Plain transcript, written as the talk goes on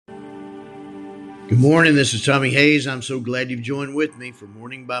Good morning. This is Tommy Hayes. I'm so glad you've joined with me for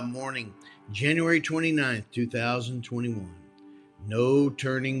Morning by Morning, January 29th, 2021. No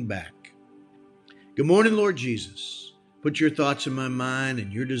turning back. Good morning, Lord Jesus. Put your thoughts in my mind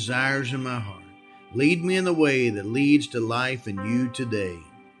and your desires in my heart. Lead me in the way that leads to life in you today.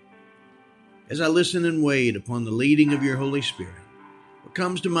 As I listen and wait upon the leading of your Holy Spirit, what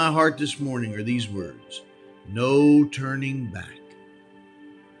comes to my heart this morning are these words: no turning back.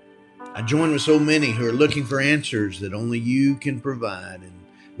 I join with so many who are looking for answers that only you can provide and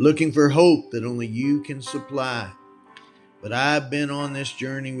looking for hope that only you can supply. But I've been on this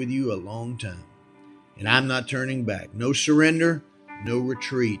journey with you a long time, and I'm not turning back. No surrender, no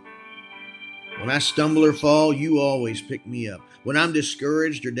retreat. When I stumble or fall, you always pick me up. When I'm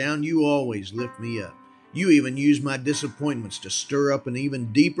discouraged or down, you always lift me up. You even use my disappointments to stir up an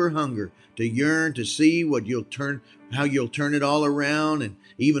even deeper hunger, to yearn to see how you'll turn it all around and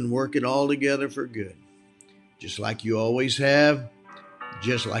even work it all together for good. Just like you always have,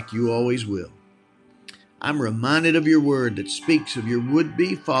 just like you always will. I'm reminded of your word that speaks of your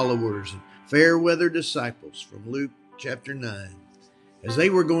would-be followers and fair weather disciples from Luke chapter 9. As they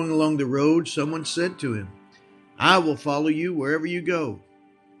were going along the road, someone said to him, "I will follow you wherever you go."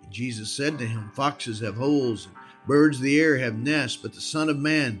 And Jesus said to him, "Foxes have holes and birds of the air have nests, but the Son of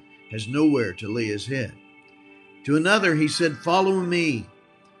Man has nowhere to lay his head." To another he said, "Follow me."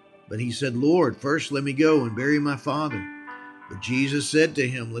 But he said, "Lord, first let me go and bury my father." But Jesus said to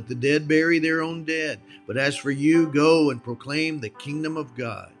him, "Let the dead bury their own dead. But as for you, go and proclaim the kingdom of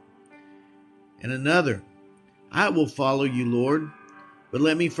God." And another, "I will follow you, Lord, but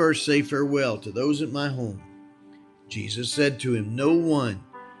let me first say farewell to those at my home." Jesus said to him, "No one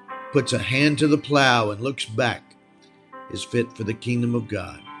puts a hand to the plow and looks back is fit for the kingdom of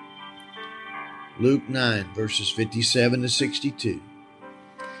God." Luke 9, verses 57 to 62.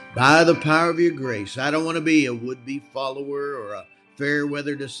 By the power of your grace, I don't want to be a would-be follower or a fair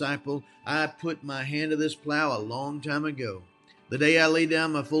weather disciple. I put my hand to this plow a long time ago. The day I laid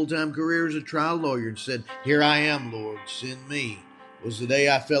down my full-time career as a trial lawyer and said, "Here I am, Lord, send me," was the day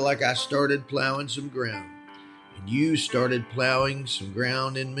I felt like I started plowing some ground. And you started plowing some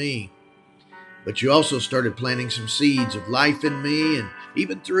ground in me. But you also started planting some seeds of life in me and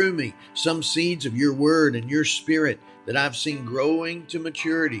even through me, some seeds of your word and your spirit that I've seen growing to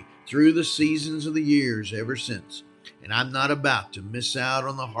maturity through the seasons of the years ever since. And I'm not about to miss out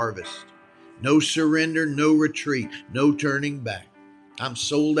on the harvest. No surrender, no retreat, no turning back. I'm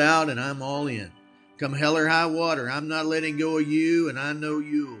sold out and I'm all in. Come hell or high water, I'm not letting go of you, and I know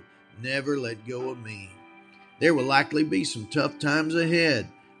you'll never let go of me. There will likely be some tough times ahead.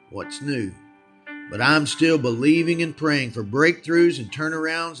 What's new? But I'm still believing and praying for breakthroughs and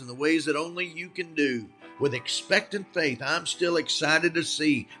turnarounds in the ways that only you can do. With expectant faith, I'm still excited to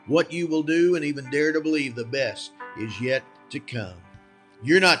see what you will do and even dare to believe the best is yet to come.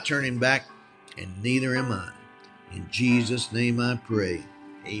 You're not turning back, and neither am I. In Jesus' name I pray.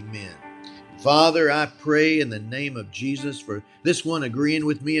 Amen. Father, I pray in the name of Jesus for this one agreeing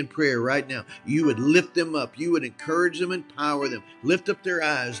with me in prayer right now. You would lift them up. You would encourage them, empower them. Lift up their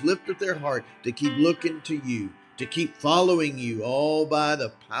eyes, lift up their heart to keep looking to you, to keep following you, all by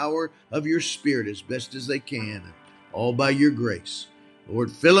the power of your Spirit as best as they can, all by your grace.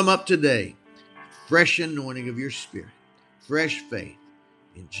 Lord, fill them up today. Fresh anointing of your Spirit, fresh faith.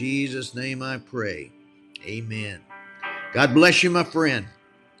 In Jesus' name I pray. Amen. God bless you, my friend,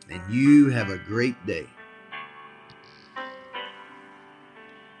 and you have a great day.